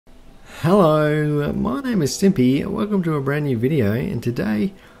Hello, my name is Stimpee, welcome to a brand new video, and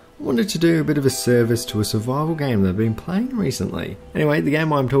today I wanted to do a bit of a service to a survival game that I've been playing recently. Anyway, the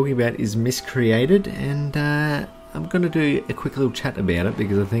game I'm talking about is Miscreated, and I'm going to do a quick little chat about it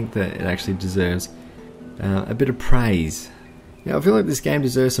because I think that it actually deserves a bit of praise. Now, I feel like this game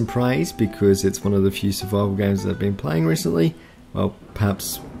deserves some praise because it's one of the few survival games that I've been playing recently, well,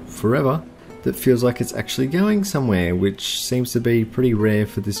 perhaps forever, that feels like it's actually going somewhere, which seems to be pretty rare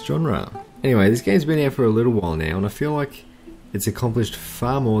for this genre. Anyway, this game's been out for a little while now, and I feel like it's accomplished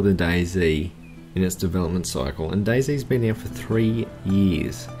far more than DayZ in its development cycle, and DayZ's been out for 3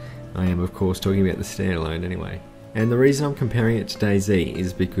 years. I am of course talking about the standalone anyway. And the reason I'm comparing it to DayZ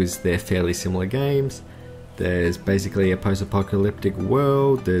is because they're fairly similar games. There's basically a post-apocalyptic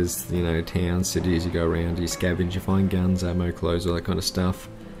world, there's, you know, towns, cities, you go around, you scavenge, you find guns, ammo, clothes, all that kind of stuff.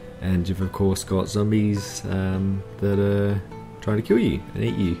 And you've of course got zombies that are trying to kill you and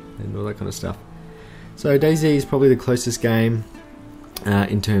eat you and all that kind of stuff. So DayZ is probably the closest game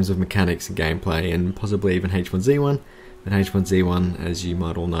in terms of mechanics and gameplay, and possibly even H1Z1. But H1Z1, as you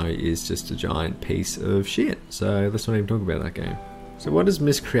might all know, is just a giant piece of shit. So let's not even talk about that game. So why does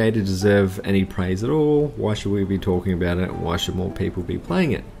Miscreated deserve any praise at all? Why should we be talking about it? Why should more people be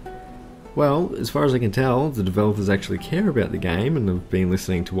playing it? Well, as far as I can tell, the developers actually care about the game and have been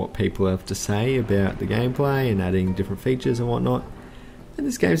listening to what people have to say about the gameplay and adding different features and whatnot. And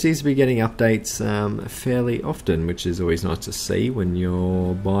this game seems to be getting updates fairly often, which is always nice to see when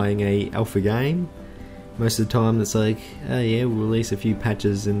you're buying a alpha game. Most of the time it's like, oh yeah, we'll release a few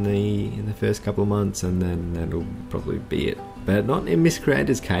patches in the first couple of months and then that'll probably be it. But not in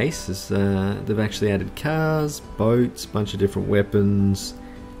Miscreated's case, as they've actually added cars, boats, bunch of different weapons.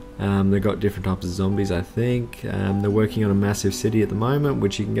 They've got different types of zombies, I think. They're working on a massive city at the moment,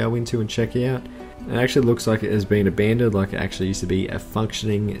 which you can go into and check out. It actually looks like it has been abandoned, like it actually used to be a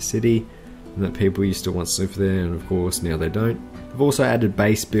functioning city, and that people used to once live there, and of course now they don't. They've also added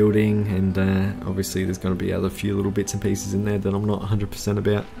base building, and obviously there's going to be other few little bits and pieces in there that I'm not 100%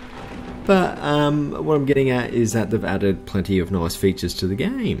 about. But what I'm getting at is that they've added plenty of nice features to the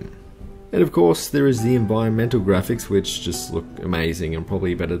game. And of course there is the environmental graphics, which just look amazing and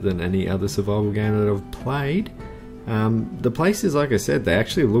probably better than any other survival game that I've played. The places, like I said, they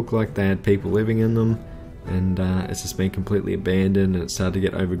actually look like they had people living in them, and it's just been completely abandoned and it's started to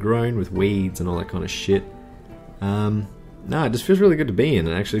get overgrown with weeds and all that kind of shit. No, it just feels really good to be in.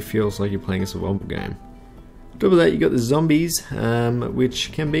 It actually feels like you're playing a survival game. On top of that, you got the zombies,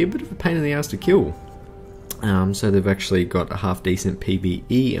 which can be a bit of a pain in the ass to kill. So they've actually got a half decent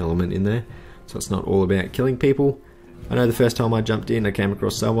PvE element in there, so it's not all about killing people. I know the first time I jumped in I came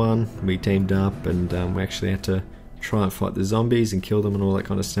across someone, we teamed up and we actually had to try and fight the zombies and kill them and all that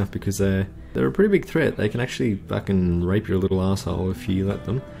kind of stuff because they're a pretty big threat. They can actually fucking rape your little asshole if you let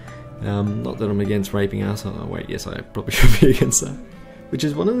them. Not that I'm against raping assholes. Oh wait, yes, I probably should be against that. Which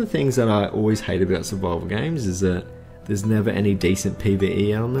is one of the things that I always hate about survival games, is that there's never any decent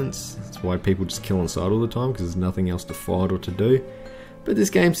PvE elements. That's why people just kill on sight all the time, because there's nothing else to fight or to do. But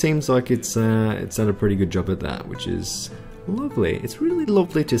this game seems like it's done a pretty good job at that, which is lovely. It's really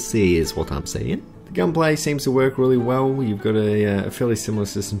lovely to see is what I'm saying. The gunplay seems to work really well. You've got a fairly similar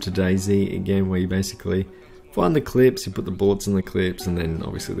system to DayZ, again, where you basically find the clips, you put the bullets in the clips, and then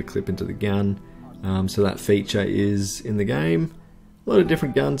obviously the clip into the gun. So that feature is in the game. A lot of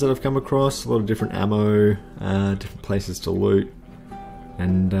different guns that I've come across, a lot of different ammo, different places to loot,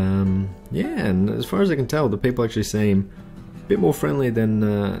 and yeah, and as far as I can tell, the people actually seem a bit more friendly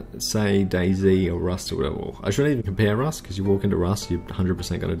than say DayZ or Rust or whatever. Well, I shouldn't even compare Rust, because you walk into Rust, you're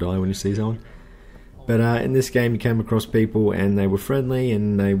 100% going to die when you see someone. But in this game you came across people and they were friendly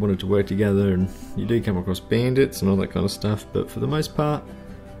and they wanted to work together, and you do come across bandits and all that kind of stuff, but for the most part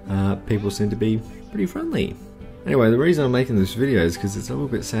people seem to be pretty friendly. Anyway, the reason I'm making this video is because it's a little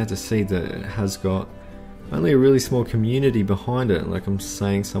bit sad to see that it has got only a really small community behind it. Like I'm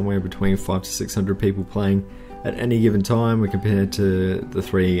saying, somewhere between 500 to 600 people playing at any given time, when compared to the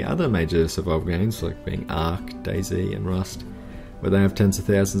 3 other major survival games, like being Ark, DayZ and Rust, where they have tens of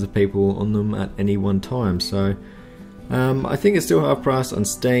thousands of people on them at any one time. So I think it's still half price on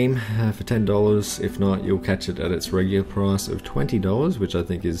Steam for $10. If not, you'll catch it at its regular price of $20, which I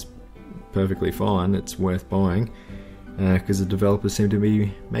think is perfectly fine. It's worth buying because the developers seem to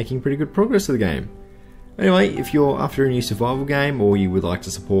be making pretty good progress with the game. Anyway, if you're after a new survival game, or you would like to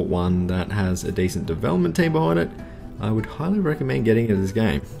support one that has a decent development team behind it, I would highly recommend getting into this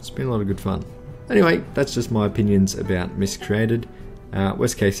game. It's been a lot of good fun. Anyway, that's just my opinions about Miscreated.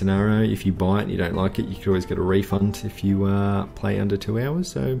 Worst case scenario, if you buy it and you don't like it, you can always get a refund if you play under 2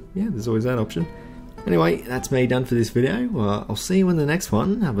 hours, so yeah, there's always that option. Anyway, that's me done for this video. I'll see you in the next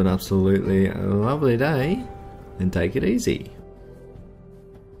one. Have an absolutely lovely day and take it easy.